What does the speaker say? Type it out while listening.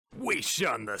Wish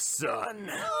on the Sun.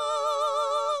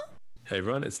 Hey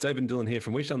everyone, it's Dave and Dylan here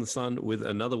from Wish on the Sun with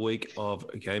another week of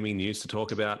gaming news to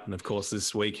talk about. And of course,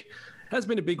 this week has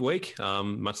been a big week,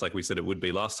 much like we said it would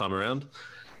be last time around.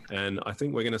 And I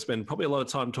think we're going to spend probably a lot of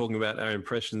time talking about our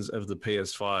impressions of the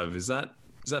PS5. Is that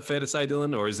fair to say,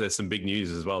 Dylan, or is there some big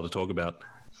news as well to talk about?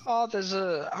 Oh, there's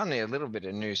only a little bit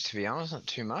of news, to be honest, not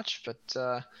too much.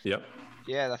 But Yep.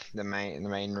 yeah, I think the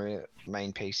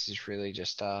main piece is really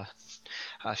just a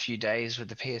few days with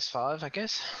the PS5, I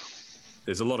guess.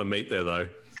 There's a lot of meat there, though.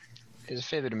 There's a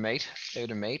fair bit of meat.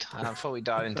 Before we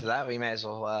dive into that, we may as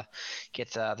well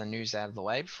get the news out of the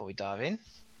way before we dive in.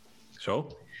 Sure.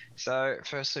 So,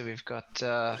 firstly, we've got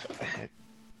so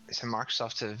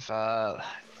Microsoft have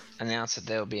announced that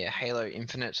there will be a Halo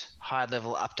Infinite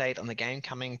high-level update on the game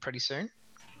coming pretty soon.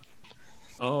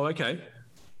 Oh, okay.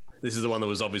 This is the one that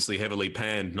was obviously heavily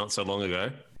panned not so long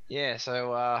ago. Yeah,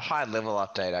 so high-level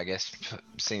update, I guess,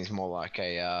 seems more like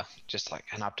a just like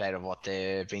an update of what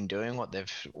they've been doing, what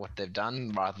they've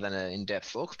done, rather than an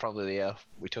in-depth look. Probably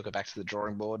we took it back to the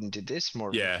drawing board and did this more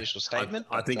of an official statement.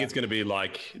 I think it's going to be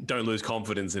like, don't lose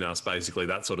confidence in us, basically,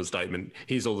 that sort of statement.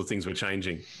 Here's all the things we're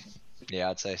changing. Yeah,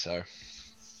 I'd say so.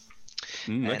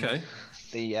 Okay.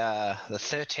 The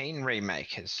 13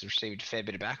 remake has received a fair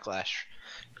bit of backlash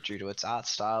due to its art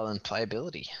style and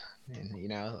playability. And, you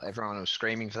know, everyone was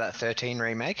screaming for that 13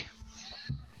 remake.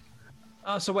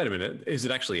 So wait a minute. Is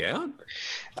it actually out?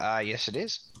 Yes, it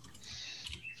is.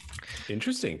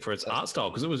 Interesting for its art style,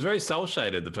 because it was very cel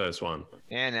shaded, the first one.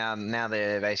 Yeah, now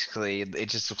they're basically, it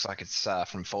just looks like it's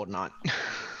from Fortnite.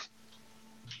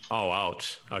 Oh,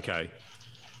 ouch. Okay.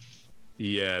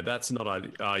 Yeah, that's not...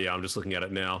 yeah, I'm just looking at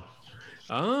it now.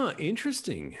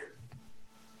 Interesting.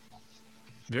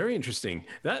 Very interesting.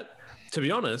 That... To be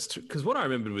honest, because what I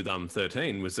remembered with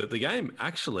 13 was that the game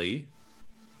actually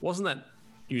wasn't that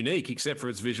unique except for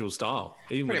its visual style,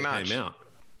 even when it came out.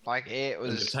 Like it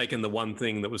was... They've taken the one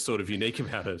thing that was sort of unique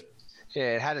about it.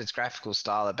 Yeah, it had its graphical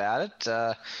style about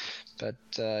it, but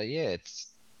yeah,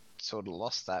 it's sort of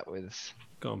lost that with...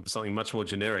 Gone for something much more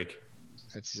generic.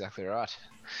 That's exactly right.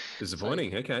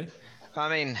 Disappointing, okay. I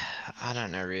mean, I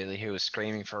don't know really who was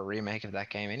screaming for a remake of that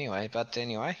game anyway, but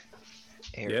anyway...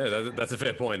 Yeah, that's a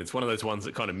fair point. It's one of those ones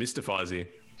that kind of mystifies you.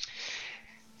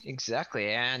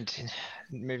 Exactly. And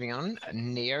moving on, a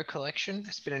Neo Collection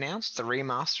has been announced, the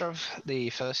remaster of the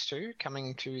first two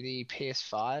coming to the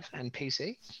PS5 and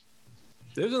PC.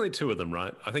 There's only two of them,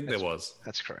 right? I think there was.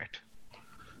 That's correct.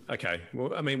 Okay.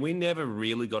 Well, I mean, we never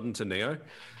really got into Neo.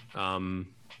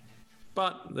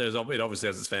 But it obviously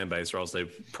has its fan base, or else they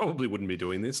probably wouldn't be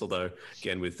doing this. Although,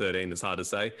 again, with 13, it's hard to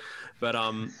say. But...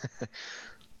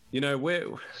 You know,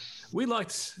 we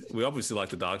obviously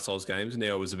liked the Dark Souls games.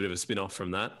 Neo was a bit of a spin-off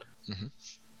from that.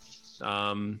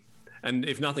 Mm-hmm. And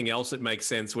if nothing else, it makes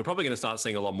sense. We're probably going to start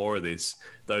seeing a lot more of this.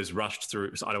 Those rushed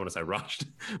through. I don't want to say rushed,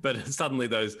 but suddenly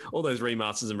all those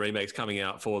remasters and remakes coming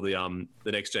out for the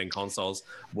next gen consoles,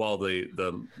 while the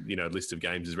list of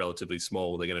games is relatively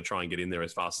small. They're going to try and get in there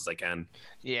as fast as they can.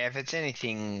 Yeah, if it's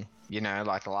anything,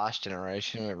 like the last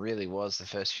generation, it really was the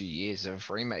first few years of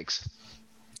remakes.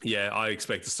 Yeah, I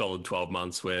expect a solid 12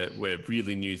 months where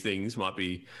really new things might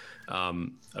be a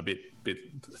bit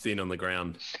thin on the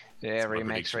ground. Yeah,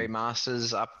 remakes,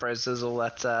 remasters, up-reses, all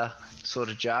that sort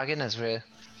of jargon.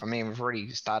 We've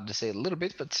already started to see it a little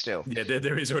bit, but still. Yeah,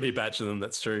 there is already a batch of them.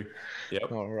 That's true.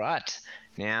 Yep. All right.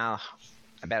 Now,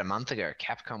 about a month ago,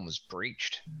 Capcom was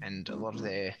breached, and a lot of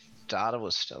their data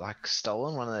was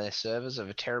stolen. One of their servers of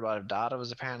a terabyte of data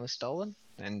was apparently stolen.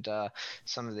 And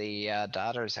some of the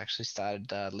data has actually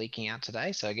started leaking out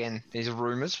today. So again, these are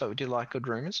rumors, but we do like good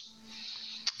rumors.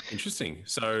 Interesting.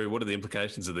 So what are the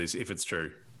implications of this, if it's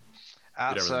true?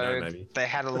 They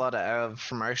had a lot of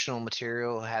promotional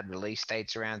material, had release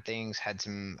dates around things, had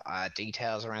some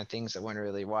details around things that weren't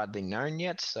really widely known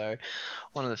yet. So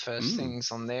one of the first things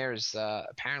on there is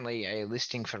apparently a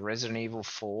listing for Resident Evil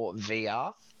 4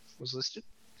 VR was listed.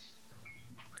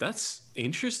 That's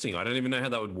interesting. I don't even know how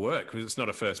that would work because it's not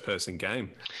a first-person game.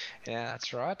 Yeah,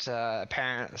 that's right. There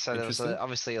was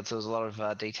obviously there was a lot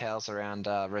of details around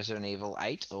Resident Evil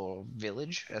 8 or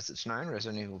Village, as it's known,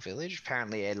 Resident Evil Village.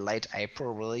 Apparently, a late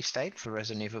April release date for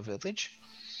Resident Evil Village.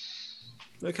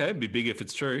 Okay, it'd be big if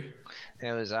it's true.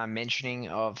 There was mentioning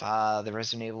of the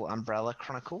Resident Evil Umbrella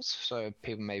Chronicles, so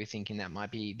people may be thinking that might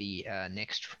be the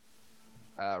next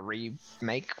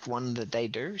remake one that they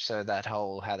do. So that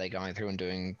whole how they're going through and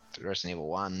doing Resident Evil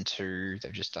 1, 2,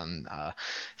 they've just done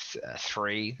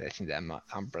 3. They think that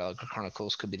Umbrella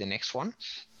Chronicles could be the next one.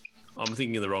 I'm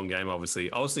thinking of the wrong game,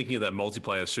 obviously. I was thinking of that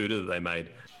multiplayer shooter that they made.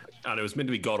 And it was meant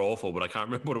to be god awful, but I can't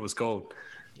remember what it was called.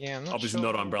 Yeah, I'm not Obviously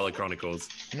sure. not Umbrella Chronicles.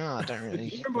 No, I don't really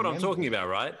You remember what I'm talking about,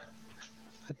 right?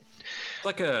 It's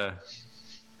like a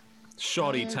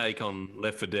shoddy take on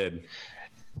Left 4 Dead.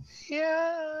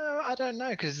 Yeah, I don't know,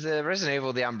 because the Resident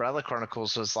Evil: The Umbrella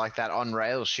Chronicles was like that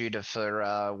on-rail shooter for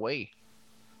Wii,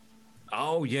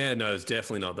 Oh yeah, no, it's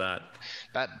definitely not that.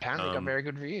 but apparently got very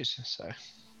good reviews. So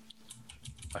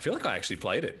I feel like I actually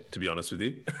played it, to be honest with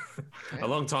you. A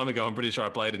long time ago, I'm pretty sure I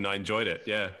played it and I enjoyed it.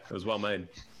 Yeah, it was well made.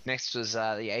 next was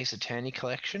the Ace Attorney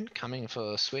collection coming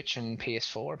for Switch and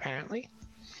PS4. Apparently,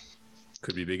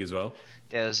 Could be big as well.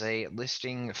 there's a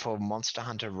listing for Monster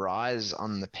Hunter Rise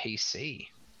on the PC.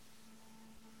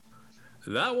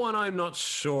 That one, I'm not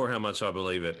sure how much I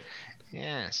believe it.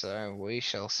 Yeah, so we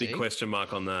shall see. Big question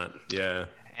mark on that. Yeah.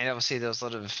 And obviously, there was a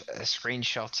lot of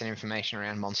screenshots and information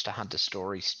around Monster Hunter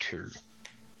Stories 2.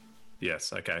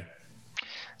 Yes. Okay.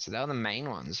 So they were the main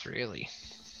ones, really.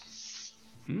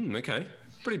 Okay.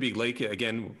 Pretty big leak.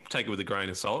 Again, take it with a grain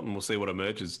of salt, and we'll see what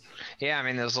emerges. Yeah, I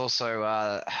mean, there's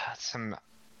also some.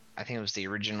 I think it was the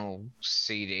original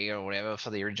CD or whatever for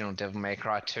the original Devil May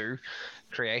Cry 2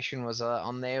 creation was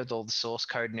on there with all the source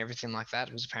code and everything like that.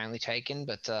 It was apparently taken,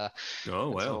 but Oh it's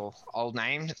wow. all old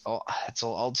names. It's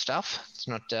all old stuff. It's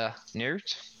not new.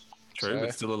 True,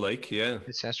 but still a leak. Yeah.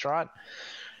 That's right.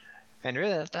 And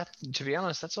really, that to be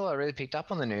honest, that's all I really picked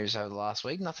up on the news over the last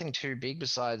week. Nothing too big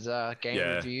besides game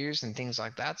reviews and things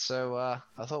like that. So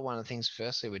I thought one of the things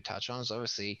firstly we'd touch on is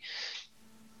obviously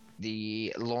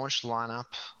the launch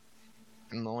lineup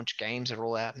and launch games are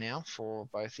all out now for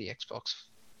both the Xbox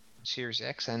Series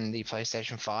X and the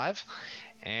PlayStation 5.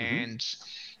 And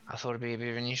I thought it'd be a bit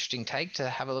of an interesting take to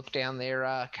have a look down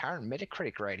their current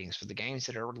Metacritic ratings for the games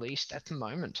that are released at the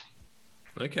moment.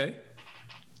 Okay.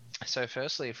 So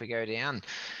firstly, if we go down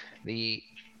the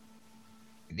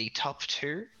top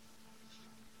two.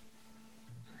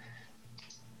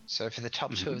 So for the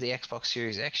top two of the Xbox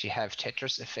Series X, you have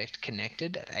Tetris Effect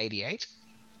Connected at 88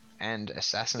 and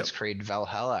Assassin's Creed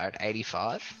Valhalla at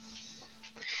 85.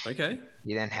 Okay.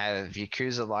 You then have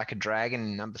Yakuza Like a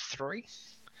Dragon number 3.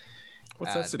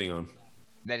 What's that sitting on?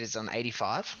 That is on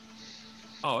 85.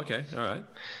 Oh, okay. All right.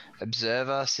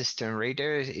 Observer System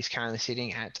Reader is currently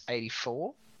sitting at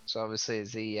 84. So obviously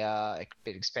it's the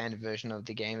bit expanded version of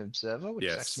the game Observer, which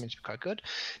is actually meant to be quite good.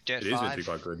 Dirt 5 meant to be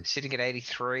quite good. Sitting at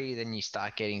 83. Then you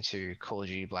start getting to Call of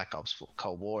Duty Black Ops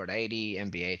Cold War at 80,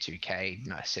 NBA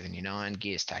 2K 79,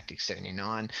 Gears Tactics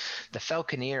 79, The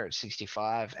Falconeer at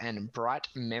 65, and Bright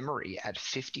Memory at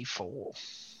 54.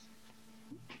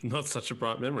 Not such a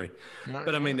bright memory. No,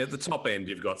 but I mean, at the top end,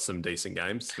 you've got some decent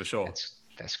games for sure.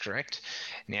 That's correct.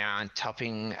 Now,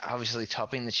 topping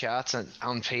the charts on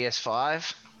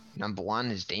PS5, number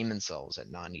 1 is Demon Souls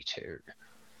at 92.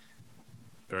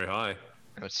 Very high.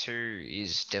 Number 2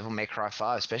 is Devil May Cry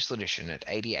 5 Special Edition at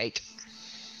 88.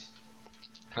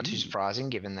 Not too surprising,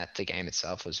 given that the game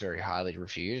itself was very highly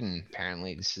reviewed, and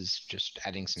apparently this is just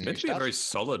adding some new It's meant to be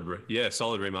stuff. a very solid,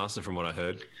 solid remaster from what I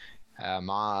heard.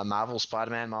 Marvel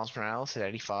Spider-Man Miles Morales at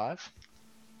 85.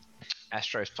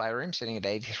 Astro's Playroom sitting at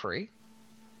 83.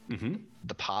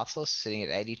 The Pathless sitting at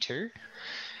 82.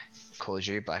 Call of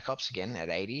Duty Black Ops again at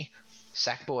 80.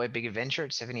 Sackboy Big Adventure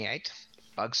at 78.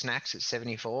 Bugsnax at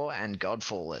 74. And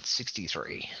Godfall at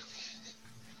 63.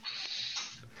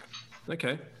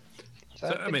 Okay. So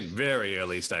I mean, very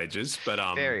early stages, but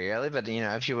very early, but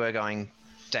if you were going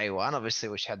day one, obviously,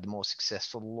 which had the more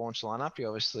successful launch lineup,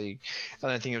 I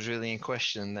don't think it was really in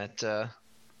question that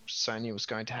Sony was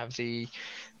going to have the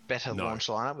better launch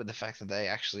lineup, with the fact that they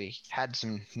actually had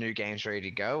some new games ready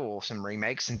to go or some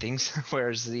remakes and things,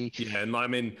 whereas and I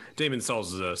mean, Demon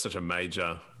Souls is such a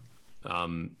major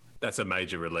that's a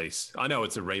major release. I know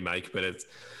it's a remake, but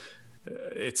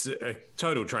it's a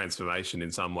total transformation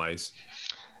in some ways.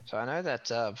 So I know that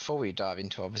before we dive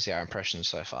into obviously our impressions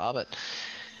so far, but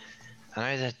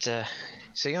I know that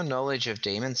so your knowledge of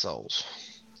Demon Souls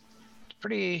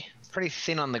pretty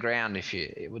thin on the ground. If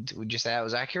you would you say that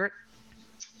was accurate?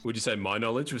 Would you say my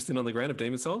knowledge was thin on the ground of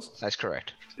Demon Souls? That's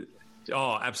correct.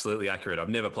 Oh, absolutely accurate. I've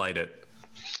never played it.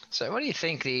 So what do you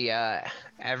think the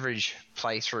average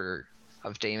playthrough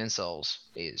of Demon Souls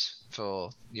is for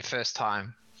your first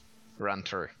time run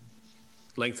through?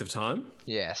 Length of time?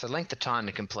 Yeah, so length of time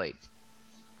to complete.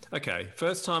 Okay,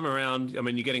 first time around, I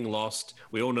mean, you're getting lost.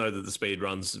 We all know that the speed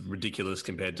run's ridiculous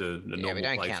compared to a normal we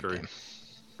don't playthrough. count them.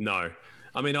 No.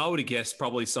 I mean, I would have guessed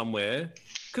probably somewhere,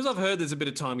 because I've heard there's a bit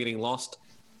of time getting lost,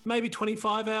 maybe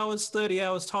 25 hours, 30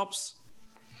 hours tops.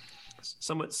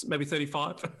 Somewhere, maybe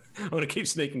 35. I'm going to keep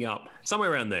sneaking up.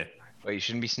 Somewhere around there. Well, you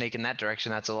shouldn't be sneaking that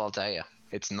direction, that's all I'll tell you.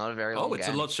 It's not a very long game. Oh, it's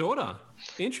a lot shorter.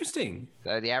 Interesting.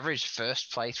 So the average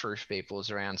first playthrough for people is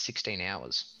around 16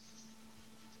 hours.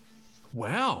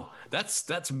 Wow,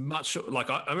 that's much like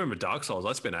I remember Dark Souls.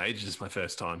 I spent ages my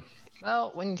first time.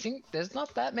 Well, when you think there's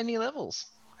not that many levels,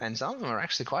 and some of them are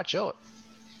actually quite short.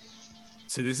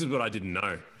 So this is what I didn't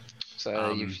know.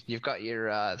 So you've got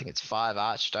your I think it's 5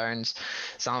 archstones.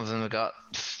 Some of them have got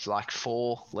like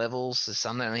 4 levels. There's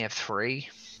some that only have 3.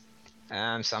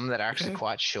 Some that are actually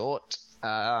quite short.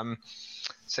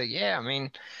 So yeah, I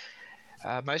mean,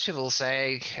 most people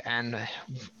say, and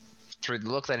through the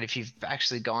look, that if you've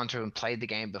actually gone through and played the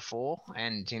game before,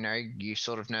 and you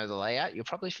sort of know the layout, you'll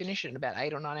probably finish it in about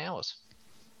 8 or 9 hours.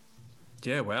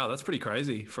 Yeah, wow, that's pretty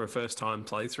crazy for a first time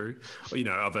playthrough,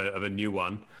 of a new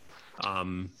one.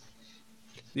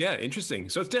 Yeah, interesting.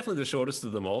 So it's definitely the shortest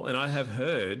of them all, and I have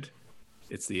heard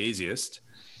it's the easiest.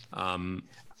 I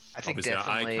think Obviously,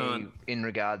 definitely in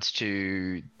regards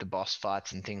to the boss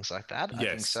fights and things like that. I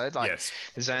think so.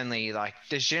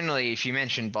 There's generally, if you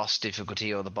mention boss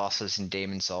difficulty or the bosses in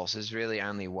Demon Souls, there's really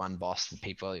only one boss that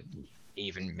people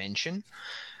even mention.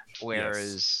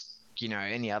 Whereas,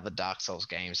 any other Dark Souls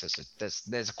games,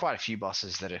 there's quite a few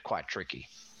bosses that are quite tricky.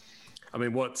 I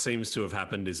mean, what seems to have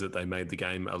happened is that they made the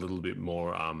game a little bit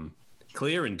more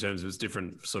clear in terms of its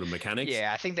different sort of mechanics.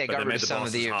 Yeah, I think they got rid of some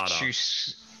of the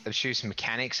obtuse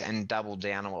mechanics and doubled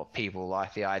down on what people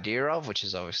like the idea of, which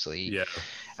is obviously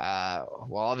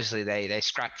obviously they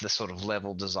scrapped the sort of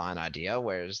level design idea,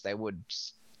 whereas they would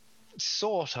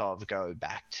sort of go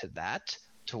back to that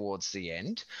towards the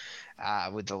end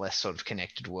with the less sort of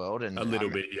connected world. And a little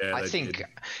bit, yeah.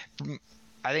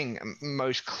 I think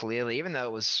most clearly, even though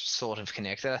it was sort of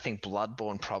connected, I think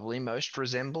Bloodborne probably most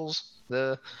resembles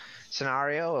the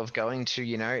scenario of going to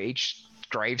each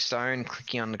gravestone,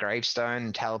 clicking on the gravestone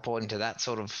and teleporting to that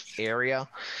sort of area.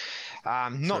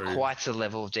 Not quite to the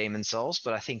level of Demon Souls,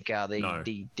 but I think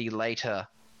the later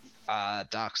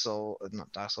Bloodborne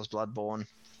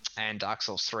and Dark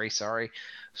Souls 3,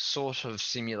 sort of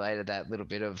simulated that little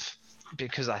bit of,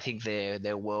 because I think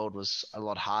their world was a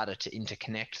lot harder to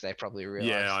interconnect. They probably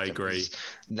realized I agree.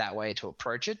 That way to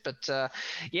approach it. But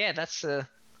that's I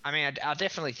mean, I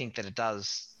definitely think that it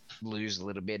does lose a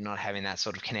little bit not having that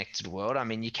sort of connected world. I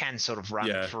mean, you can sort of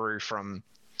run through from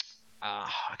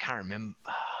I can't remember.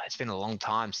 It's been a long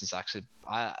time since actually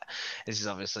this is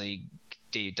obviously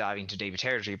diving into deeper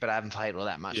territory, but I haven't played all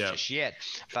that much just yet.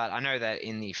 But I know that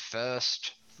in the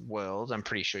first world, I'm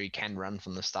pretty sure you can run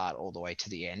from the start all the way to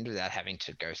the end without having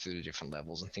to go through the different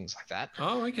levels and things like that.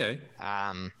 Oh, okay.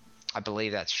 I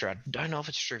believe that's true. I don't know if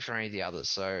it's true for any of the others,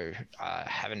 so I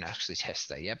haven't actually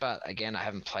tested that yet. But again, I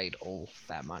haven't played all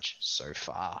that much so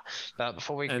far. But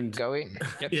before we go in...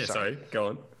 Yep, sorry, go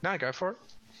on. No, go for it.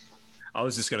 I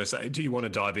was just going to say, do you want to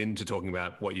dive into talking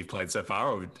about what you've played so far,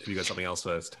 or have you got something else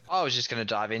first? I was just going to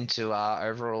dive into our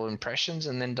overall impressions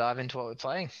and then dive into what we're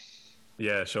playing.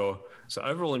 Yeah, sure. So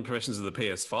overall impressions of the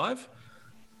PS5.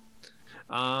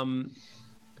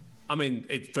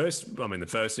 The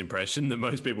first impression that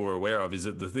most people were aware of is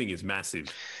that the thing is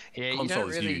massive. Yeah, console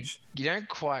is huge. You don't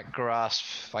quite grasp,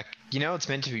 it's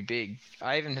meant to be big.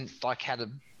 I even had a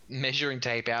measuring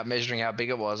tape out measuring how big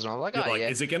it was, and I'm like,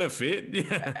 is it gonna fit?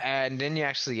 Yeah. And then you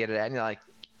actually get it out and you're like,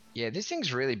 yeah, this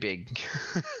thing's really big.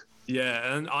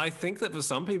 Yeah, and I think that for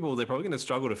some people, they're probably going to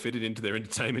struggle to fit it into their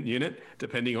entertainment unit,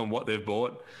 depending on what they've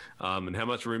bought and how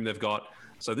much room they've got.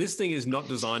 So this thing is not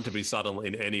designed to be subtle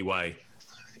in any way.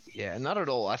 Yeah, not at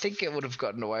all. I think it would have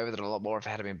gotten away with it a lot more if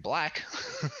it had been black.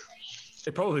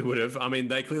 It probably would have. I mean,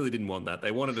 they clearly didn't want that.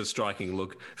 They wanted a striking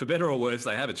look. For better or worse,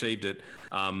 they have achieved it.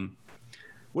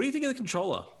 What do you think of the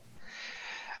controller?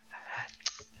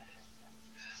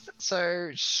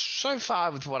 So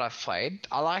far with what I've played,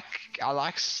 I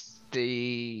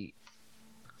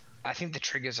think the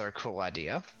triggers are a cool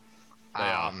idea. They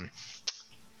are.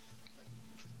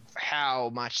 How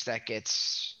much that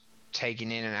gets taken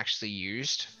in and actually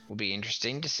used will be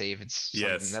interesting to see if it's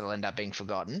something that'll end up being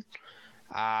forgotten.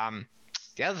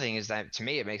 The other thing is that, to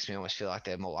me, it makes me almost feel like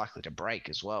they're more likely to break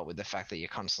as well, with the fact that you're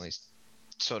constantly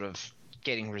sort of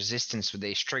getting resistance with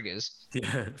these triggers.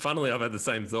 Yeah, funnily, I've had the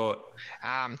same thought.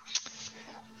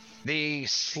 The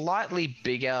slightly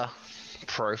bigger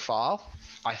profile,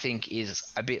 I think, is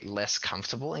a bit less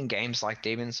comfortable in games like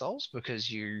Demon Souls,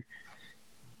 because you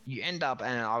end up,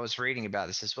 and I was reading about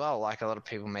this as well, like a lot of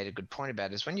people made a good point about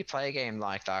it, is when you play a game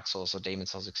like Dark Souls or Demon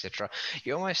Souls, etc.,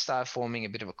 you almost start forming a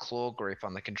bit of a claw grip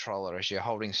on the controller as you're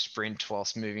holding sprint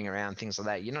whilst moving around, things like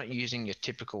that. You're not using your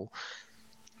typical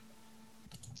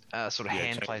sort of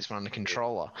hand placement on the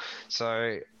controller.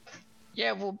 So,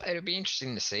 yeah, well, it'll be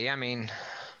interesting to see. I mean,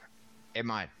 it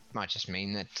might just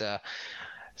mean that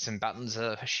some buttons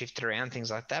are shifted around,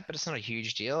 things like that, but it's not a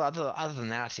huge deal. Other than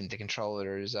that, I think the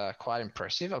controller is quite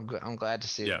impressive. I'm glad to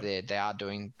see Yeah. that they are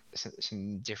doing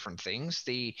some different things.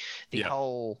 The Yeah.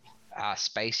 whole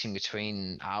spacing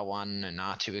between R1 and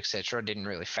R2, etc., didn't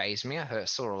really phase me.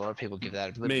 Saw a lot of people give that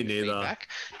a little Me bit of neither. feedback.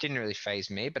 Didn't really phase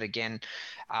me, but again,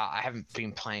 I haven't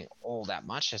been playing all that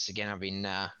much. Just again, I've been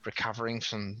recovering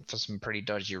from some pretty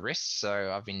dodgy wrists,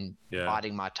 so I've been Yeah.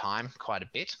 biding my time quite a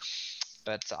bit.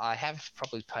 But I have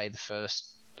probably played the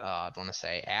first, I want to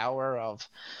say, hour of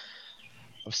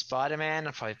Spider-Man.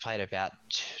 I've probably played about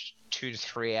 2 to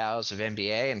 3 hours of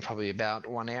NBA and probably about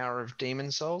 1 hour of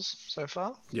Demon Souls so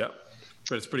far. Yep.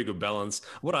 But it's pretty good balance.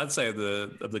 What I'd say of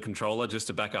the controller, just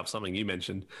to back up something you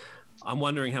mentioned, I'm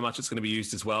wondering how much it's going to be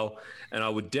used as well. And I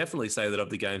would definitely say that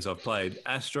of the games I've played,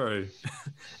 Astro's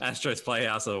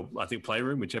Playhouse, or I think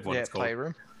Playroom, whichever one it's called.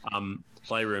 Playroom.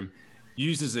 Playroom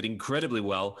uses it incredibly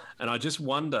well. And I just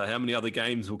wonder how many other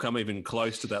games will come even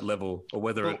close to that level, or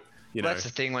whether that's the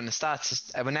thing. When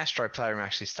Astro Playroom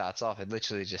actually starts off, it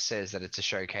literally just says that it's a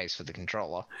showcase for the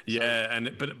controller. Yeah,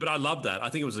 but I love that. I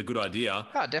think it was a good idea.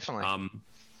 Oh, definitely.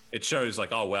 It shows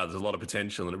like, oh wow, there's a lot of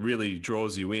potential, and it really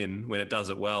draws you in when it does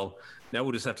it well. Now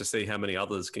we'll just have to see how many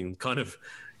others can kind of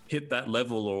hit that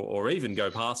level, or even go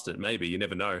past it. Maybe, you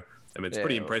never know. I mean, it's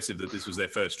pretty impressive that this was their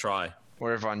first try.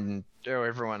 Where everyone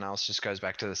else just goes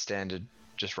back to the standard,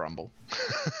 just Rumble.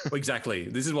 Exactly.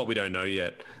 This is what we don't know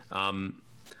yet.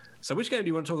 So which game do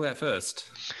you want to talk about first?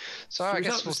 So I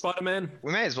guess Spider-Man.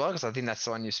 We may as well, because I think that's the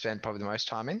one you spent probably the most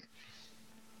time in.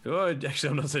 Oh, actually,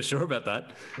 I'm not so sure about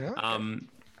that. Yeah, okay.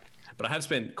 But I have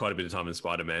spent quite a bit of time in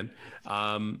Spider-Man.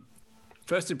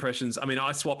 First impressions, I mean,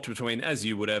 I swapped between, as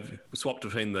you would have,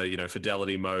 the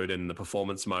fidelity mode and the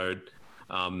performance mode.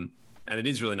 And it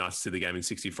is really nice to see the game in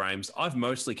 60 frames. I've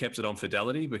mostly kept it on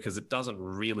fidelity because it doesn't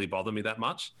really bother me that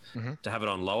much to have it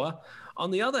on lower.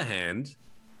 On the other hand,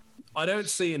 I don't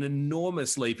see an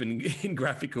enormous leap in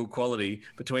graphical quality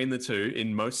between the two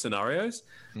in most scenarios.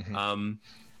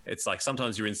 It's like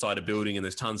sometimes you're inside a building and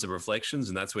there's tons of reflections,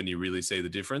 and that's when you really see the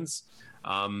difference.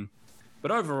 But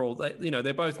overall,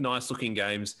 they're both nice looking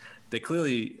games. They're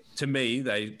clearly, to me,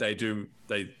 they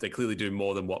clearly do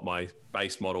more than what my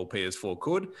base model PS4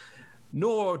 could.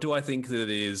 Nor do I think that it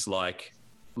is like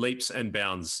leaps and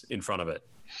bounds in front of it.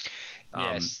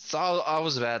 Yes. So I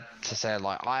was about to say,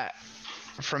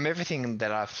 from everything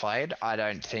that I've played, I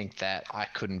don't think that I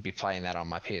couldn't be playing that on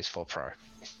my PS4 Pro.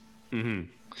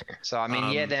 So, I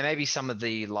mean, there may be some of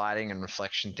the lighting and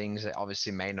reflection things that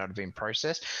obviously may not have been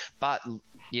processed, but,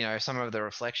 some of the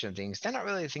reflection things, they're not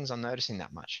really the things I'm noticing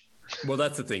that much. Well,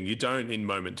 that's the thing. You don't in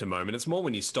moment to moment. It's more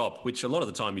when you stop, which a lot of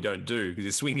the time you don't do because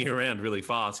you're swinging around really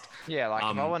fast. Yeah,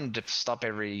 if I wanted to stop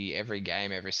every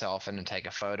game every so often and take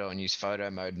a photo and use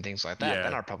photo mode and things like that,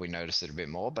 then I'd probably notice it a bit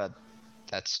more, but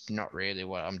that's not really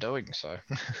what I'm doing, so...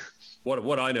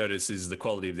 What I notice is the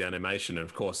quality of the animation, and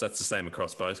of course, that's the same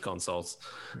across both consoles.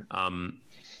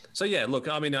 So yeah, look,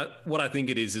 I mean, what I think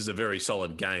it is a very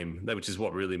solid game, which is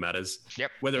what really matters.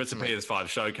 Yep. Whether it's a PS5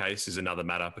 showcase is another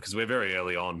matter because we're very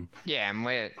early on. Yeah,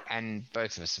 and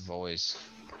both of us have always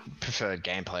preferred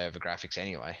gameplay over graphics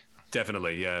anyway.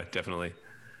 Definitely, yeah, definitely.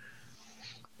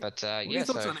 But what are your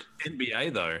thoughts on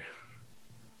NBA though?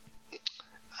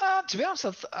 To be honest,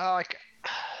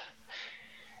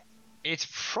 it's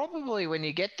probably when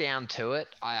you get down to it,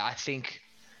 I think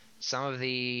some of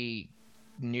the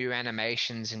new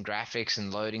animations and graphics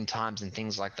and loading times and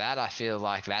things like that, I feel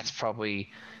like that's probably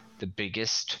the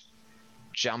biggest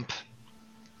jump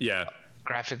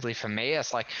graphically for me.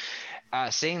 It's like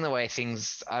seeing the way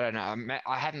things, I don't know,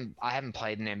 I haven't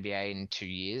played an NBA in 2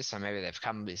 years, so maybe they've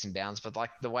come leaps and bounds, but like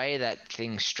the way that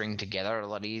things string together a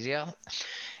lot easier.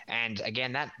 And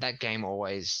again, that game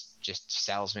always just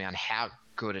sells me on how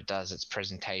good it does its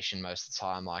presentation most of the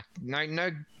time. Like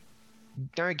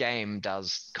no game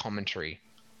does commentary.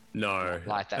 No,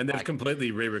 like that, and they've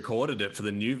completely re-recorded it for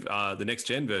the new, the next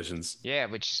gen versions. Yeah,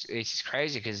 which is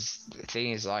crazy because the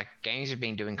thing is, like, games have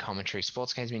been doing commentary,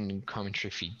 sports games have been doing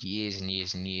commentary for years and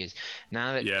years and years.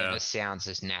 None of it ever sounds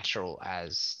as natural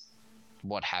as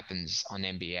what happens on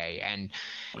NBA, and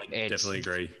I definitely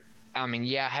agree. I mean,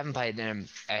 I haven't played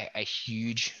a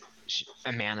huge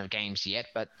amount of games yet,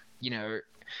 but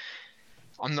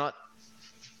I'm not.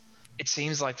 It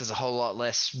seems like there's a whole lot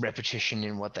less repetition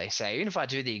in what they say. Even if I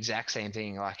do the exact same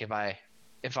thing, like if I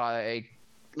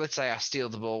let's say I steal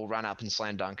the ball, run up and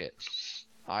slam dunk it,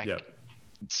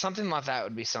 something like that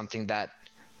would be something that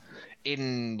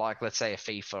in, like, let's say a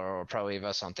FIFA or a Pro Evo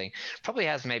or something, probably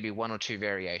has maybe one or two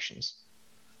variations.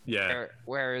 Yeah.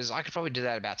 Whereas I could probably do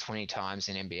that about 20 times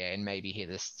in NBA and maybe hear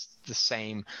the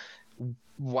same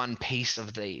one piece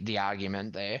of the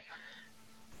argument there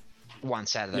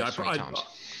once out of those 20 times.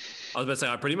 I was about to say,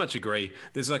 I pretty much agree.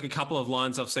 There's like a couple of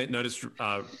lines I've noticed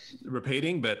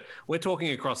repeating, but we're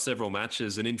talking across several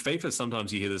matches. And in FIFA,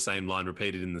 sometimes you hear the same line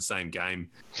repeated in the same game.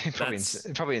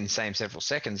 probably in the same several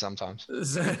seconds sometimes.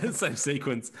 Same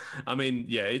sequence. I mean,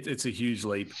 yeah, it's a huge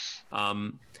leap.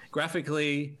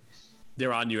 Graphically,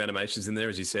 there are new animations in there,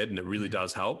 as you said, and it really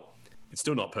does help. It's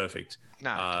still not perfect.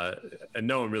 No. And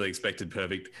no one really expected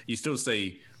perfect. You still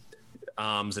see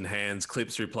arms and hands clip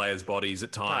through players' bodies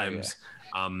at times.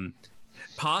 Oh, yeah.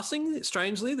 Passing,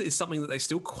 strangely, is something that they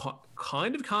still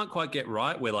kind of can't quite get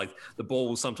right, where like the ball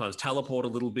will sometimes teleport a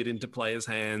little bit into players'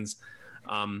 hands.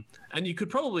 And you could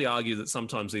probably argue that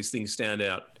sometimes these things stand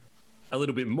out a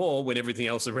little bit more when everything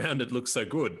else around it looks so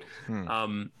good.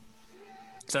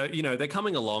 So, they're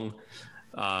coming along.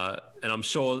 And I'm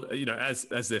sure,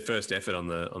 as their first effort on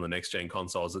the next gen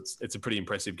consoles, it's a pretty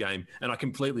impressive game. And I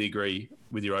completely agree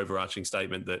with your overarching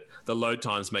statement that the load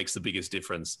times makes the biggest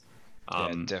difference.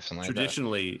 Definitely.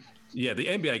 Traditionally, the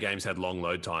NBA games had long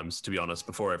load times, to be honest,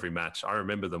 before every match. I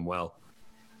remember them well.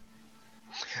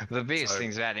 The biggest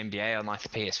things about NBA on like the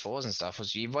PS4s and stuff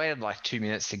was you waited like 2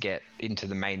 minutes to get into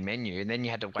the main menu, and then you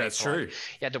had to wait. That's true. You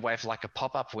had to wait for like a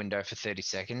pop-up window for 30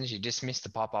 seconds. You dismissed the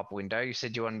pop-up window. You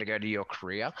said you wanted to go to your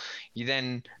career. You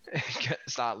then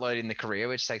start loading the career,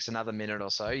 which takes another minute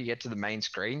or so. You get to the main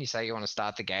screen. You say you want to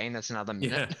start the game. That's another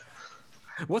minute. Yeah.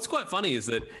 What's quite funny is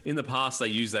that in the past they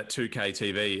used that 2K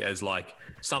TV as like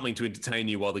something to entertain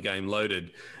you while the game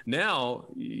loaded. Now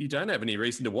you don't have any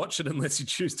reason to watch it unless you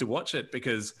choose to watch it,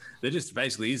 because there just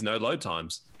basically is no load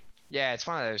times. Yeah, it's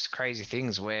one of those crazy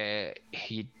things where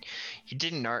you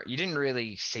didn't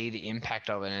really see the impact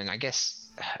of it, and I guess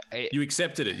you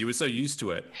accepted it. You were so used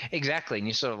to it. Exactly, and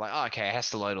you're sort of like, oh, okay, it has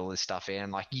to load all this stuff in.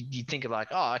 Like you think of like,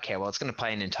 oh, okay, well, it's going to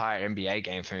play an entire NBA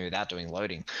game for me without doing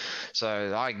loading,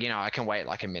 so I can wait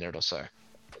like a minute or so.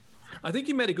 I think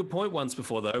you made a good point once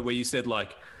before though, where you said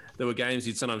like there were games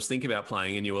you'd sometimes think about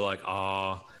playing, and you were like,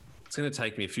 oh, it's going to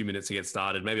take me a few minutes to get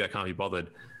started. Maybe I can't be bothered,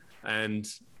 and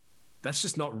that's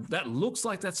just not. That looks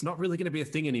like that's not really going to be a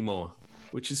thing anymore,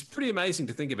 which is pretty amazing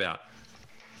to think about.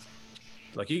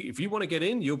 Like, if you want to get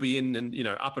in, you'll be in and,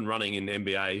 up and running in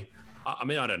NBA. I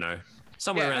mean, I don't know,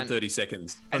 somewhere around 30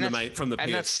 seconds from the PS.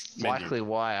 And that's likely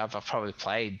why I've probably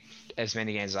played as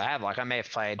many games as I have. Like, I may have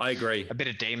played I agree. a bit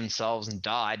of Demon's Souls and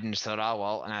died and just thought, oh,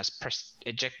 well, and I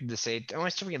ejected the CD. It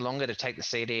almost took me longer to take the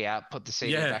CD out, put the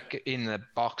CD back in the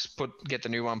box, get the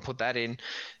new one, put that in.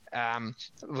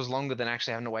 It was longer than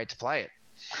actually having to wait to play it.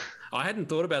 I hadn't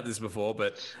thought about this before,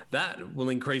 but that will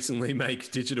increasingly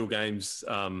make digital games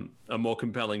a more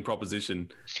compelling proposition.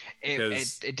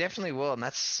 It definitely will, and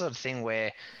that's the sort of thing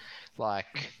where,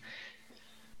 like,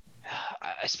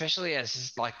 especially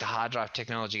as like the hard drive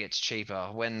technology gets cheaper,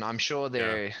 when I'm sure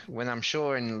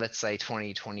in, let's say,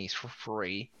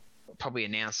 2023, probably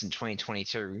announced in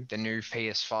 2022, the new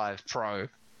PS5 Pro,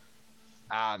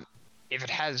 if it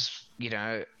has,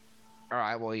 all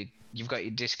right, well, you've got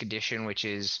your disc edition, which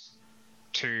is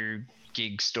 2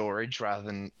 gig storage rather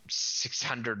than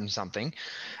 600 and something,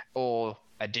 or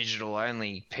a digital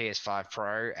only PS5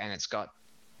 Pro and it's got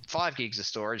 5 gigs of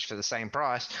storage for the same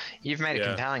price. You've made a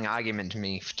compelling argument for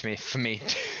me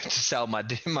to sell my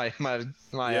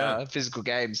physical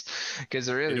games, because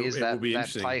there really is that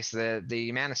place. The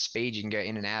amount of speed you can go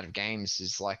in and out of games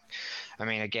is like, I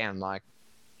mean, again, like,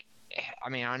 I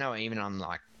mean, I know even on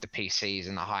like the PCs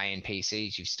and the high-end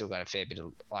PCs, you've still got a fair bit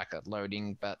of like a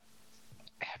loading, but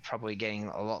probably getting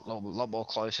a lot more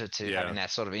closer to having that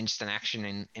sort of instant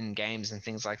action in games and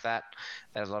things like that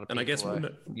a lot of people are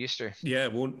used to. Yeah,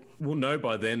 we'll know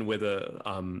by then whether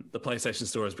the PlayStation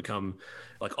Store has become,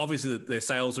 like, obviously their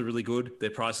sales are really good.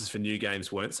 Their prices for new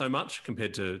games weren't so much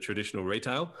compared to traditional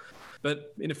retail,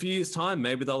 but in a few years' time,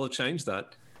 maybe they'll have changed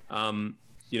that.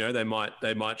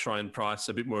 They might try and price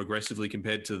a bit more aggressively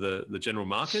compared to the general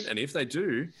market. And if they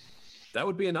do, that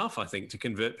would be enough, I think, to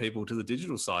convert people to the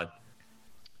digital side.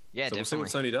 Yeah, so definitely. We'll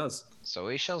see what Sony does. So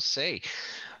we shall see.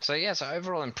 So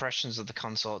overall impressions of the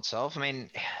console itself. I mean,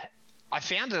 I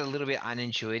found it a little bit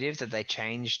unintuitive that they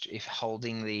changed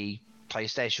holding the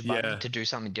PlayStation button to do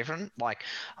something different. Like,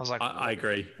 I was like, I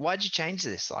agree. Why'd you change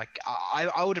this? Like,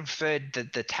 I would have preferred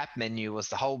that the tap menu was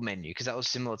the hold menu, because that was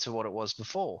similar to what it was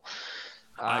before.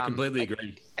 I completely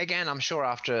agree. Again, I'm sure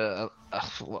after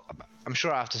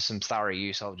some thorough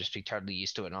use, I'll just be totally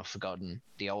used to it and I've forgotten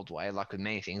the old way, like with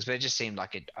many things. But it just seemed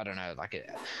like I don't know, like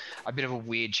a bit of a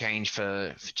weird change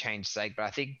for change's sake. But I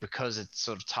think because it's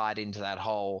sort of tied into that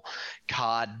whole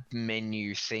card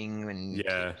menu thing and,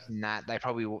 Yeah. and that, they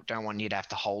probably don't want you to have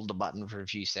to hold the button for a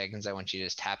few seconds. They want you to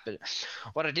just tap it.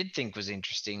 What I did think was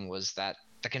interesting was that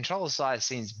the controller size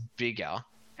seems bigger,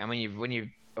 and when you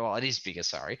well, it is bigger,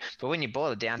 sorry. But when you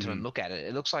boil it down to and look at it,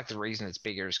 it looks like the reason it's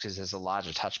bigger is because there's a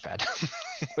larger touchpad,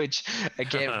 which,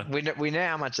 again, we know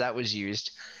how much that was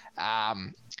used.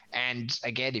 And,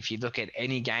 again, if you look at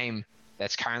any game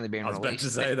that's currently being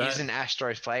released that isn't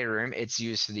Astro's Playroom, it's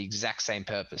used for the exact same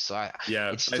purpose. So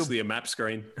it's basically a map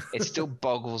screen. It still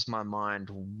boggles my mind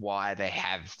why they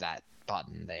have that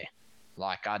button there.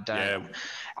 Like, I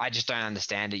just don't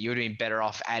understand it. You would have been better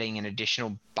off adding an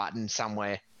additional button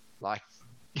somewhere, like,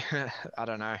 I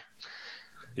don't know.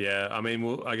 Yeah, I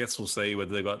mean, I guess we'll see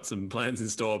whether they've got some plans in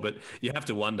store, but you have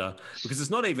to wonder because it's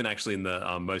not even actually in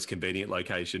the most convenient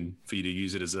location for you to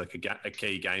use it as like a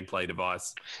key gameplay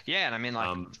device. Yeah, and I mean,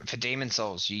 like for Demon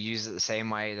Souls, you use it the same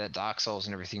way that Dark Souls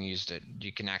and everything used it.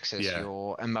 You can access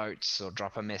your emotes or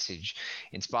drop a message.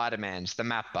 In Spider-Man, it's the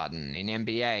map button. In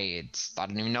NBA, I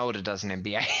don't even know what it does in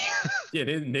NBA. Yeah,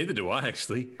 neither do I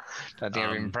actually. Don't think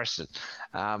I'm impressed.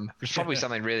 It's probably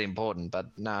something really important,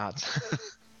 but no.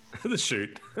 The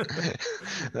shoot.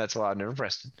 That's why I've never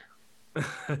pressed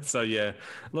it. So yeah,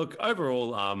 look,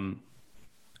 overall,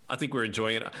 I think we're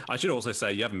enjoying it. I should also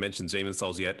say you haven't mentioned Demon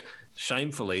Souls yet.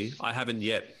 Shamefully, I haven't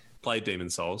yet played Demon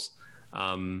Souls.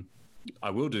 I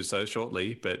will do so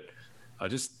shortly, but I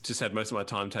just had most of my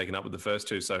time taken up with the first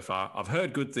two so far. I've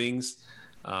heard good things.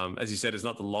 As you said, it's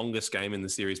not the longest game in the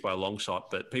series by a long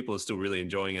shot, but people are still really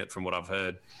enjoying it from what I've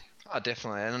heard. Oh,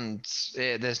 definitely. And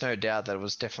there's no doubt that it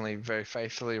was definitely very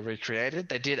faithfully recreated.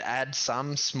 They did add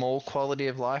some small quality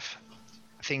of life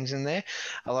things in there.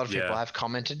 A lot of people have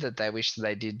commented that they wish that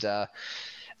they did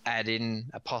add in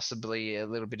possibly a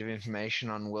little bit of information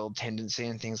on world tendency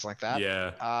and things like that.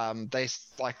 Yeah. They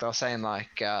were saying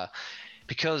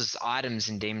because items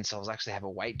in Demon Souls actually have a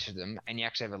weight to them, and you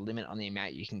actually have a limit on the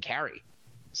amount you can carry.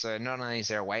 So not only is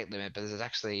there a weight limit, but there's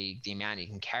actually the amount you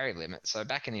can carry limit. So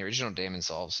back in the original Demon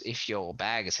Souls, if your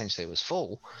bag essentially was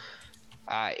full,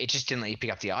 it just didn't let you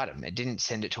pick up the item. It didn't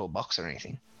send it to a box or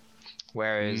anything.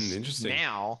 Whereas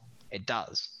now it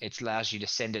does. It allows you to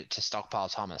send it to Stockpile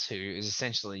Thomas, who is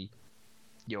essentially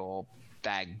your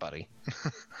bag buddy.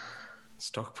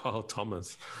 Stockpile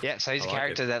Thomas. Yeah, so he's a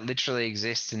character that literally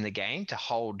exists in the game to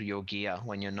hold your gear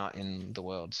when you're not in the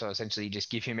world. So essentially you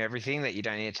just give him everything that you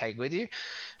don't need to take with you,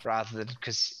 rather than,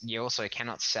 because you also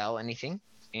cannot sell anything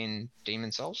in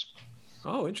Demon Souls.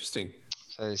 Oh, interesting.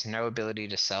 So there's no ability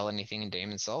to sell anything in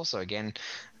Demon Souls. So again,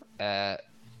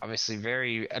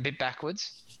 obviously a bit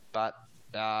backwards, but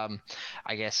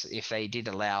I guess if they did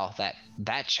allow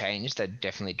that change, they'd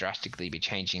definitely drastically be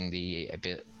changing the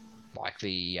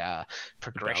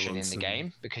progression in the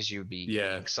game, because you would be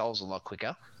getting souls a lot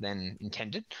quicker than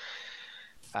intended.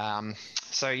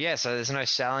 So there's no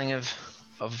selling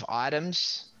of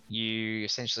items. You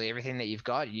essentially, everything that you've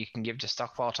got you can give to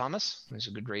Stockpile Thomas. There's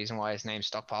a good reason why his name's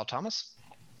Stockpile Thomas,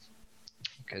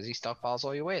 because he stockpiles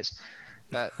all your wares.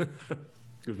 But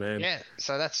good man. Yeah,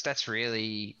 so that's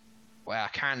really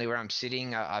currently where I'm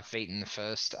sitting. I've beaten the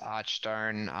first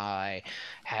Archstone. I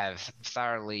have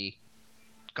thoroughly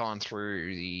gone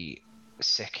through the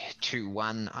Sec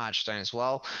 2-1 Archstone as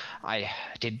well. I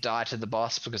did die to the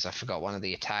boss because I forgot one of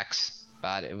the attacks,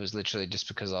 but it was literally just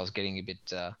because I was getting a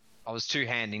bit I was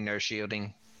two-handing, no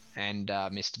shielding, and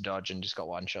missed a dodge and just got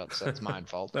one shot, so that's my own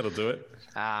fault. That'll do it.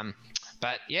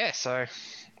 But yeah, so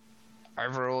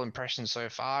overall impression so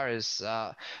far is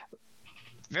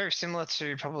very similar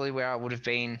to probably where I would have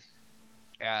been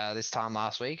this time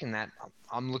last week, and that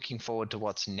I'm looking forward to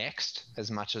what's next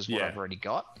as much as what I've already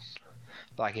got.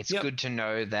 Like, it's good to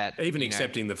know that even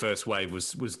accepting the first wave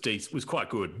was quite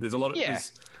good. There's a lot of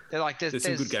there's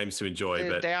some good games to enjoy,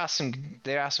 but there are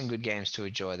some good games to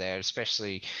enjoy there,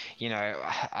 especially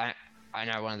I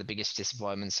know one of the biggest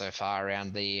disappointments so far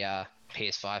around the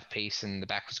PS5 piece and the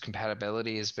backwards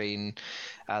compatibility has been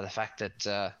the fact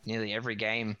that nearly every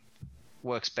game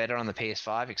works better on the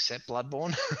PS5 except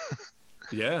Bloodborne.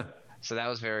 Yeah. So that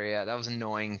was that was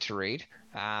annoying to read.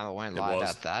 I won't lie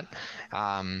about that.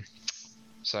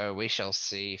 So we shall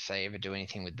see if they ever do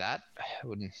anything with that.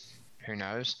 Who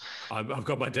knows? I've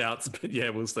got my doubts, but yeah,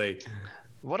 we'll see.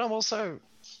 What I'm also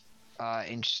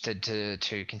interested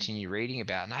to continue reading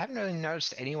about, and I haven't really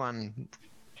noticed anyone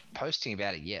posting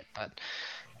about it yet, but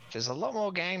there's a lot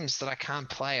more games that I can't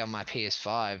play on my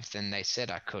PS5 than they said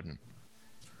I couldn't.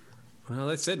 Well,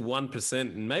 they said 1%,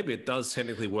 and maybe it does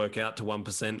technically work out to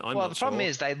 1%. I'm Well, not the problem sure.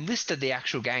 is they listed the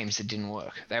actual games that didn't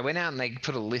work. They went out and they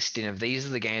put a list in of these are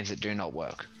the games that do not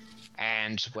work.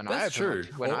 And when I That's open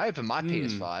true. when Or- I open my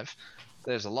PS5,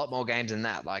 there's a lot more games than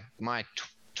that. Like my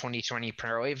 2020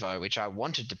 Pro Evo, which I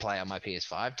wanted to play on my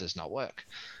PS5, does not work.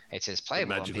 It says But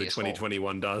playable on magically, PS4.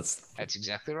 2021 does. That's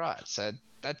exactly right. So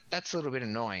that's a little bit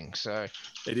annoying. So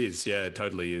It is. Yeah, it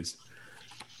totally is.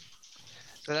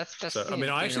 that's So, the, I mean,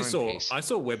 the I actually annoying piece.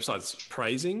 saw websites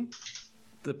praising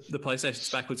the PlayStation's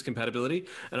backwards compatibility,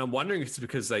 and I'm wondering if it's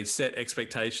because they set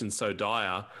expectations so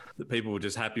dire that people were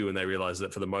just happy when they realized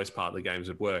that for the most part the games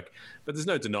would work. But there's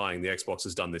no denying the Xbox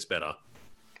has done this better.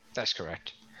 That's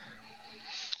correct.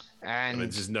 I And mean,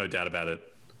 there's just no doubt about it.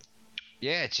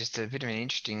 yeah, it's just a bit of an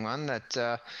interesting one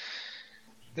that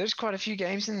there's quite a few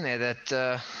games in there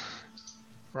that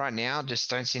right now just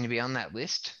don't seem to be on that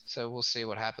list. So we'll see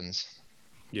what happens.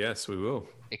 Yes, we will.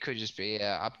 It could just be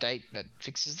an update that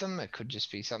fixes them. It could just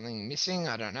be something missing.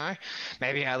 I don't know.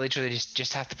 Maybe I literally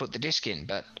just have to put the disc in,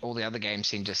 but all the other games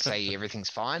seem to say everything's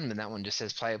fine, and that one just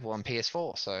says playable on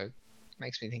PS4. So it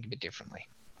makes me think a bit differently.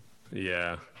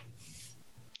 Yeah.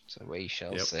 So we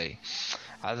shall Yep. see.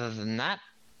 Other than that,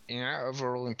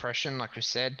 overall impression, like we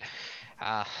said,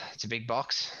 it's a big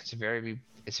box. It's a very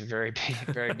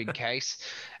big case.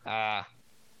 A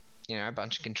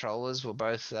bunch of controllers. We're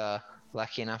both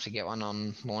lucky enough to get one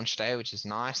on launch day, which is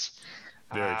nice.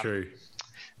 Very true.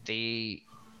 The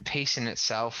piece in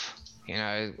itself,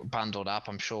 bundled up,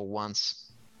 I'm sure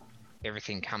once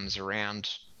everything comes around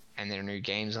and there are new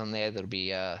games on there, that'll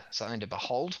be something to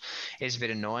behold. It's a bit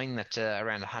annoying that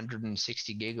around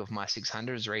 160 gig of my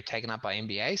 600 is already taken up by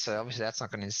NBA, so obviously that's not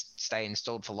going to stay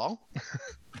installed for long.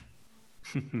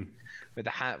 With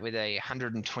a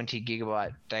 120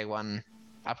 gigabyte day one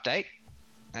update,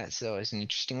 that's always an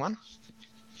interesting one.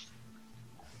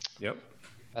 Yep.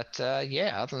 But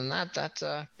other than that,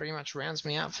 that pretty much rounds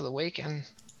me out for the week. And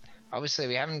obviously,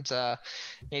 we haven't.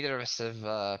 Neither of us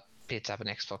have picked up an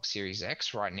Xbox Series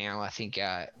X right now. I think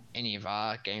any of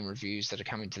our game reviews that are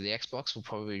coming to the Xbox will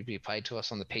probably be played to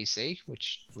us on the PC,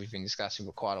 which we've been discussing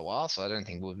for quite a while. So I don't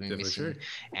think we'll be Definitely missing true.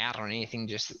 out on anything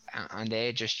just on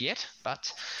there just yet.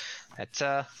 But that's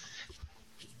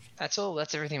all.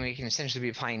 That's everything we can essentially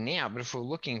be playing now. But if we're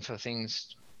looking for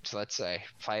things to, let's say,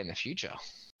 play in the future.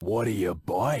 What are you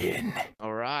buying?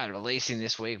 All right, releasing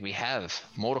this week we have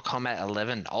Mortal Kombat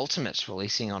 11 Ultimate,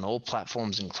 releasing on all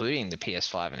platforms, including the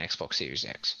PS5 and Xbox Series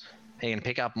X. Are you going to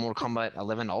pick up Mortal Kombat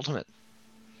 11 Ultimate?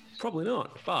 Probably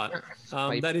not, but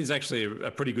that is actually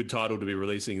a pretty good title to be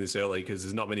releasing this early because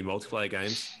there's not many multiplayer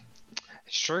games.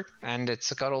 It's true, and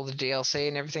it's got all the DLC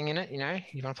and everything in it.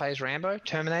 You want to play as Rambo,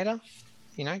 Terminator,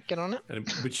 get on it. And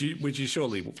which you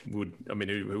surely would. I mean,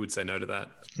 who would say no to that?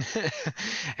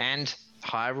 And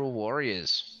Hyrule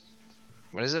Warriors.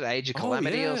 What is it? Age of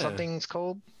Calamity or yeah. something it's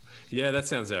called? Yeah, that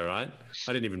sounds all right.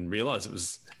 I didn't even realize it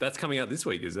was. That's coming out this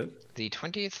week, is it? The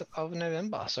 20th of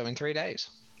November, so in 3 days.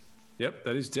 Yep,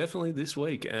 that is definitely this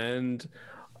week. And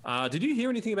did you hear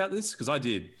anything about this? Because I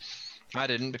did. I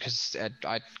didn't because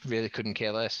I really couldn't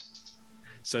care less.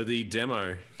 So the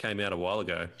demo came out a while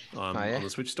ago on the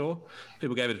Switch store.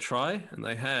 People gave it a try, and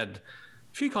they had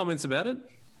a few comments about it.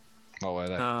 What were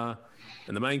they?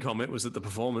 And the main comment was that the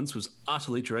performance was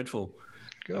utterly dreadful.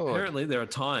 Good. Apparently, there are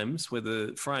times where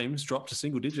the frames drop to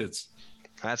single digits.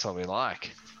 That's what we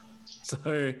like. So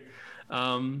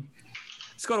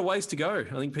it's got a ways to go.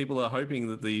 I think people are hoping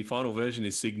that the final version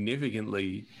is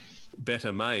significantly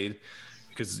better made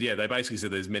because, they basically said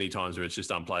there's many times where it's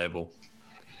just unplayable.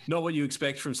 Not what you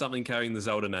expect from something carrying the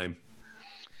Zelda name.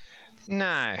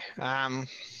 No.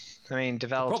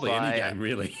 Developed Probably by any game,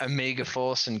 really. Amiga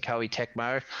Force and Koei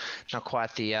Tecmo. Not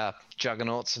quite the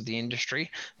juggernauts of the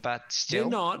industry, but still.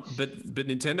 They're not, but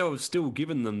Nintendo have still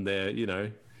given them their,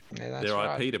 their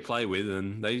right. IP to play with,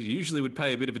 and they usually would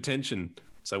pay a bit of attention.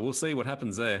 So we'll see what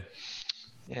happens there.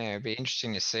 Yeah, it'd be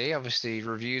interesting to see. Obviously,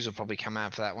 reviews will probably come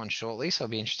out for that one shortly, so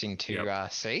it'll be interesting to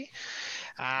see.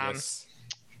 Yes.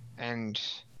 And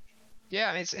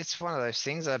it's one of those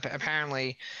things.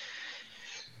 Apparently,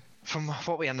 from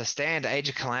what we understand, Age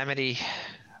of Calamity,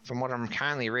 from what I'm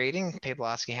currently reading, people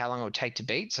asking how long it would take to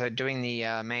beat. So doing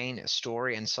the main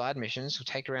story and side missions will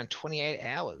take around 28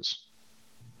 hours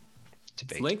to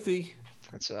beat. It's lengthy.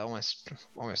 That's almost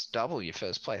double your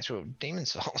first playthrough of Demon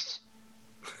Souls.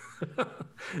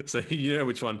 So you know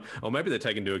which one? Or maybe they're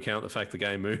taking into account the fact the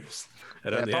game moves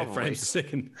at only 8 frames a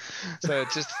second. So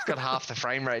it's just got half the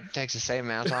frame rate. It takes the same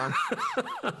amount of time.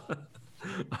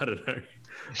 I don't know.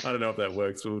 I don't know if that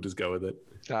works. We'll just go with it.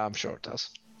 I'm sure it does.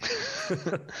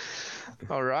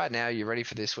 All right. Now, you ready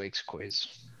for this week's quiz?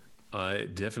 I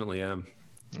definitely am.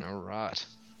 All right.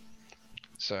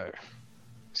 So,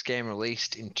 this game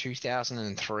released in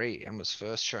 2003 and was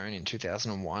first shown in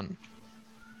 2001.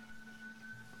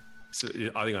 So,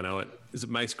 I think I know it. Is it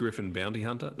Mace Griffin Bounty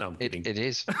Hunter? No, I'm kidding. It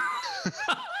is.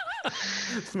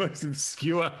 It's the most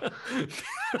obscure.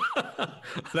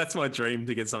 That's my dream,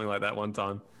 to get something like that one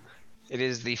time. It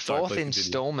is the Sorry, fourth please continue.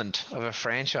 installment of a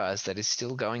franchise that is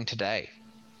still going today.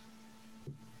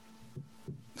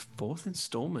 Fourth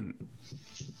installment.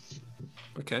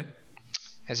 Okay.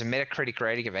 Has a Metacritic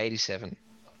rating of 87.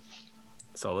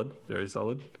 Solid. Very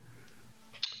solid.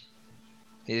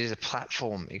 It is a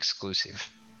platform exclusive.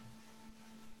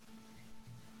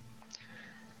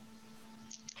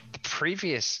 The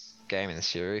previous game in the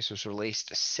series was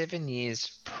released 7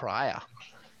 years prior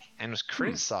and was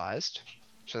criticized.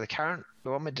 So the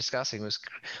one we're discussing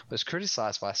was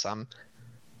criticized by some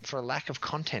for a lack of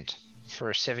content for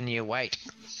a 7-year wait.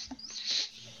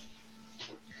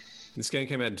 This game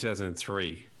came out in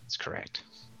 2003. That's correct.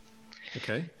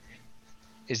 Okay.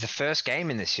 Is the first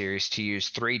game in the series to use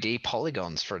 3D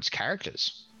polygons for its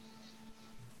characters.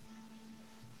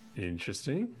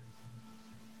 Interesting.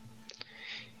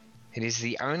 It is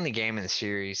the only game in the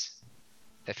series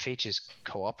that features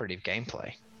cooperative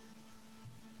gameplay.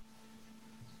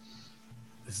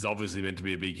 This is obviously meant to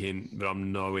be a big hint, but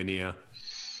I'm nowhere near.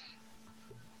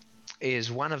 It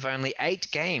is one of only 8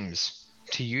 games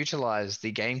to utilize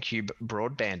the GameCube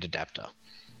broadband adapter.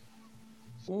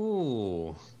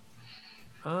 Ooh.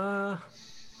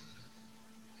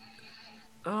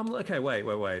 Okay,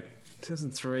 wait.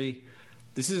 2003.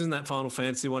 This isn't that Final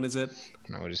Fantasy one, is it?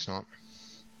 No, it is not.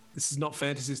 This is not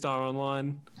Phantasy Star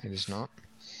Online. It is not.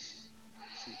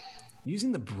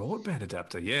 Using the broadband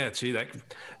adapter. Yeah, gee, that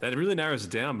really narrows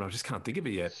it down, but I just can't think of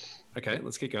it yet. Okay,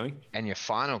 let's keep going. And your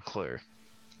final clue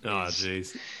Oh,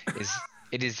 jeez.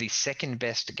 it is the second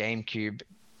best GameCube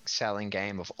selling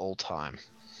game of all time.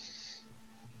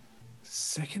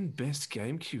 Second best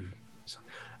GameCube.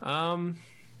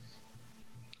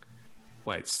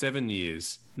 Wait, 7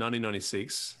 years.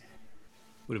 1996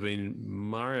 would have been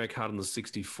Mario Kart on the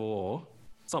 64.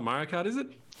 It's not Mario Kart, is it?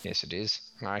 Yes, it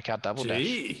is. Mario Kart Double Dash.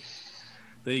 Gee.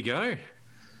 There you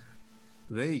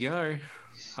go.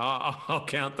 I'll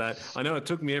count that. I know it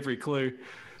took me every clue.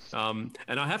 And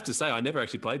I have to say, I never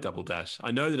actually played Double Dash.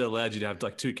 I know that it allowed you to have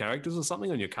like 2 characters or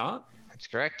something on your cart. That's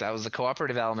correct. That was the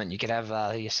cooperative element. You could have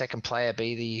your second player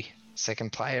be the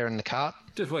second player in the cart.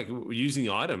 Just like using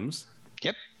the items.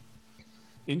 Yep.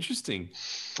 Interesting.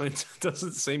 It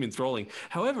doesn't seem enthralling.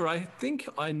 However, I think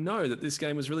I know that this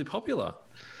game was really popular.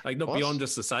 Like, not beyond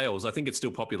just the sales. I think it's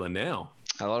still popular now.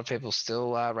 A lot of people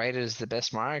still rate it as the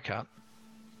best Mario Kart.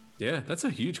 Yeah, that's a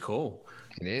huge call.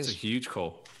 It is. It's a huge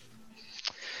call.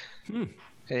 It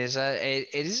is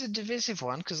a divisive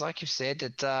one because, like you've said,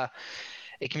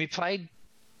 it can be played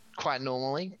quite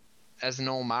normally as a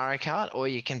normal Mario Kart, or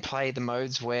you can play the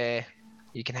modes where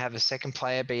you can have a second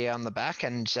player be on the back,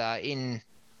 and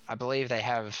I believe they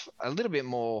have a little bit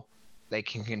more they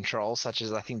can control, such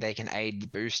as I think they can aid the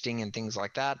boosting and things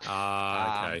like that.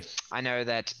 Okay. I know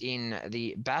that in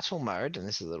the battle mode, and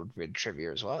this is a little bit of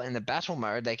trivia as well, in the battle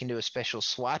mode they can do a special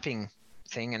swiping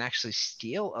thing and actually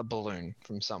steal a balloon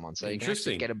from someone, so you can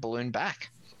actually get a balloon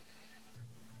back.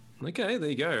 Okay, there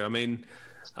you go. I mean,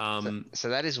 so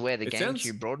that is where the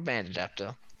GameCube broadband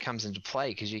adapter comes into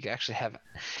play, because you can actually have,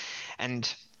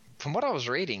 and from what I was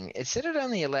reading, it said it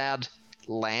only allowed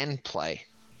LAN play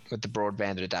with the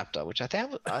broadband adapter, which I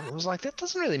was like, that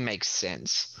doesn't really make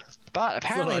sense. But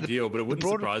apparently, it's not ideal, but it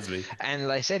wouldn't surprise me. And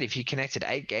they said if you connected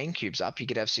 8 GameCubes up, you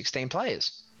could have 16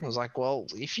 players. I was like, well,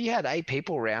 if you had 8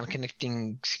 people around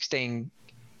connecting 8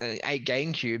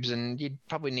 GameCubes, and you'd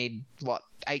probably need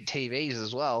 8 TVs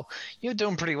as well. You're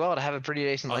doing pretty well to have a pretty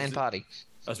decent LAN party.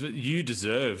 You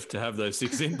deserve to have those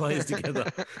 16 players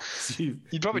together.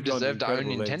 You'd probably deserve to own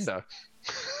Nintendo.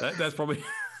 That's probably.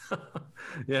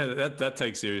 Yeah, that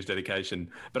takes serious dedication.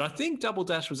 But I think Double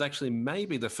Dash was actually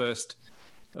maybe the first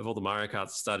of all the Mario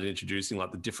Karts started introducing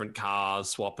like the different cars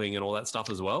swapping and all that stuff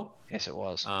as well. Yes, it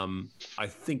was. I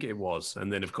think it was.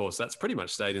 And then, of course, that's pretty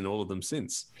much stayed in all of them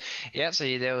since. Yeah, so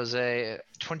there was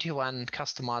 21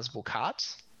 customizable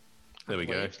carts. There we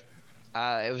go.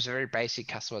 It was a very basic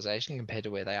customization compared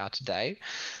to where they are today.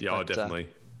 Yeah, definitely.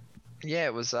 Yeah,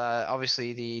 it was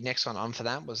obviously the next one on for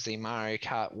that was the Mario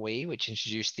Kart Wii, which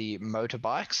introduced the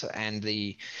motorbikes and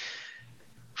the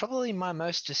probably my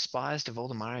most despised of all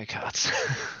the Mario Karts.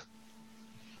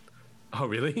 Oh,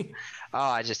 really? Oh,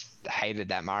 I just hated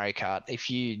that Mario Kart. If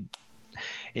you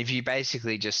if you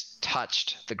basically just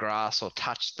touched the grass or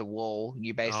touched the wall,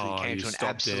 you basically came you to an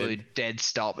stopped absolute dead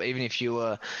stop. Even if you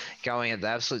were going at the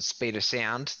absolute speed of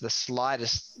sound, the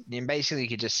slightest, you basically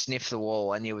could just sniff the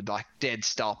wall and you would like dead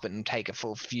stop and take a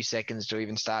full few seconds to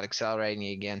even start accelerating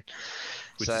again.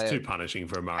 Which is too punishing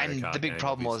for a Mario Kart game. And the big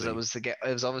problem obviously. was it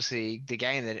was obviously the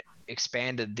game that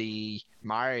expanded the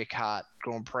Mario Kart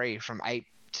Grand Prix from 8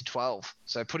 to 12.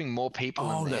 So putting more people in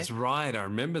there. Oh, that's right. I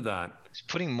remember that.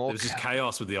 Putting more. There was just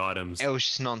chaos with the items. It was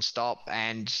just non-stop,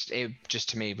 and it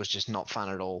just, to me, was just not fun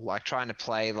at all. Like trying to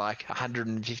play like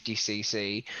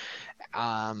 150cc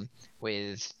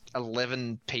with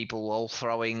 11 people all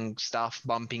throwing stuff,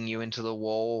 bumping you into the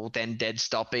wall, then dead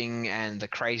stopping, and the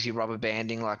crazy rubber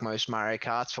banding like most Mario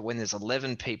Karts. But when there's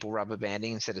 11 people rubber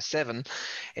banding instead of 7,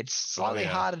 it's slightly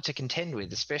harder to contend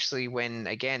with, especially when,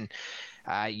 again,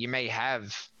 you may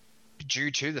have,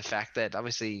 due to the fact that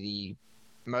obviously the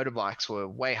motorbikes were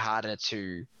way harder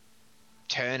to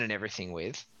turn and everything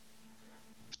with,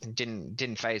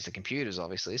 didn't phase the computers,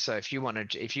 obviously. So if you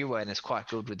weren't as quite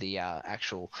good with the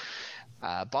actual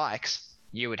bikes,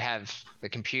 you would have the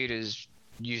computers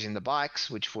using the bikes,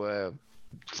 which were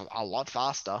a lot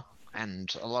faster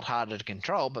and a lot harder to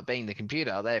control, but being the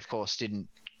computer, they of course didn't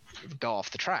go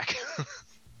off the track.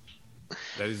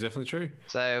 That is definitely true.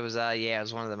 So it was it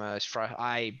was one of the most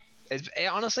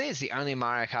honestly, it's the only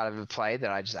Mario Kart I've ever played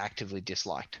that I just actively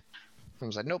disliked. I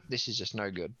was like, nope, this is just no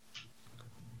good.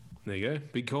 There you go.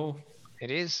 Big call.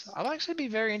 It is. I'll actually be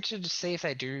very interested to see if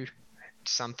they do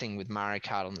something with Mario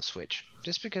Kart on the Switch.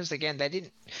 Just because, again, they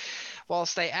didn't...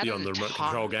 Whilst they added... Beyond the remote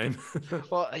control game.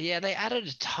 Well, yeah, they added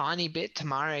a tiny bit to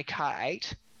Mario Kart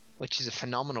 8, which is a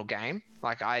phenomenal game.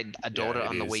 Like, I adored it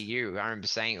on the Wii U. I remember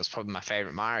saying it was probably my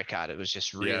favorite Mario Kart. It was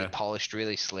just really polished,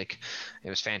 really slick. It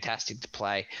was fantastic to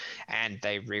play. And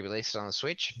they re-released it on the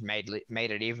Switch, made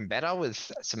it even better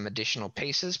with some additional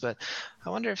pieces. But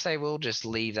I wonder if they will just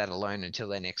leave that alone until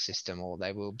their next system, or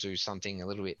they will do something a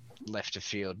little bit left of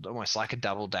field, almost like a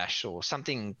Double Dash or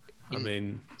something.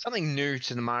 Something new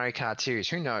to the Mario Kart series.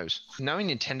 Who knows? Knowing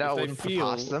Nintendo, I wouldn't put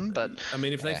past them. But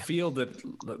if they feel that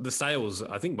the sales,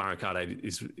 I think Mario Kart 8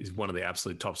 is one of the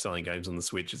absolute top-selling games on the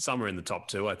Switch. It's somewhere in the top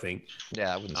 2, I think.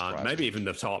 Yeah, I wouldn't surprise maybe even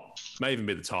the top. May even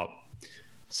be the top.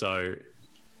 So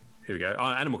here we go.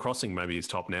 Animal Crossing maybe is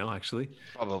top now, actually.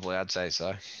 Probably, I'd say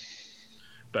so.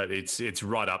 But it's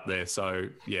right up there. So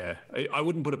yeah, I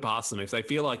wouldn't put it past them if they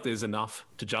feel like there's enough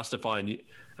to justify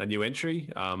a new entry.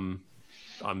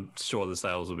 I'm sure the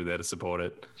sales will be there to support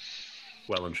it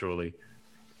well and truly.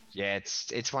 Yeah,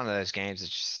 it's one of those games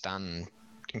that's just done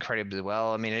incredibly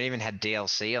well. I mean, it even had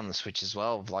DLC on the Switch as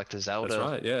well, like the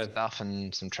Zelda stuff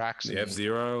and some tracks. The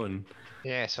F-Zero and...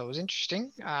 Yeah, so it was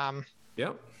interesting.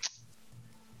 Yep.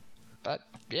 But,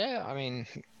 yeah, I mean...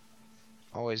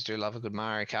 Always do love a good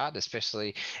Mario Kart,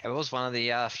 especially it was one of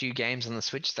the few games on the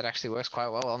Switch that actually works quite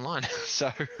well online.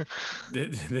 So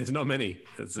there's not many.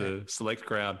 It's a select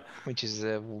crowd, which is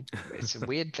it's a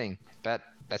weird thing, but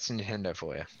that's Nintendo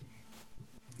for you.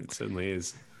 It certainly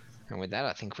is. And with that,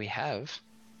 I think we have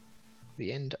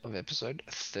the end of episode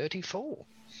 34.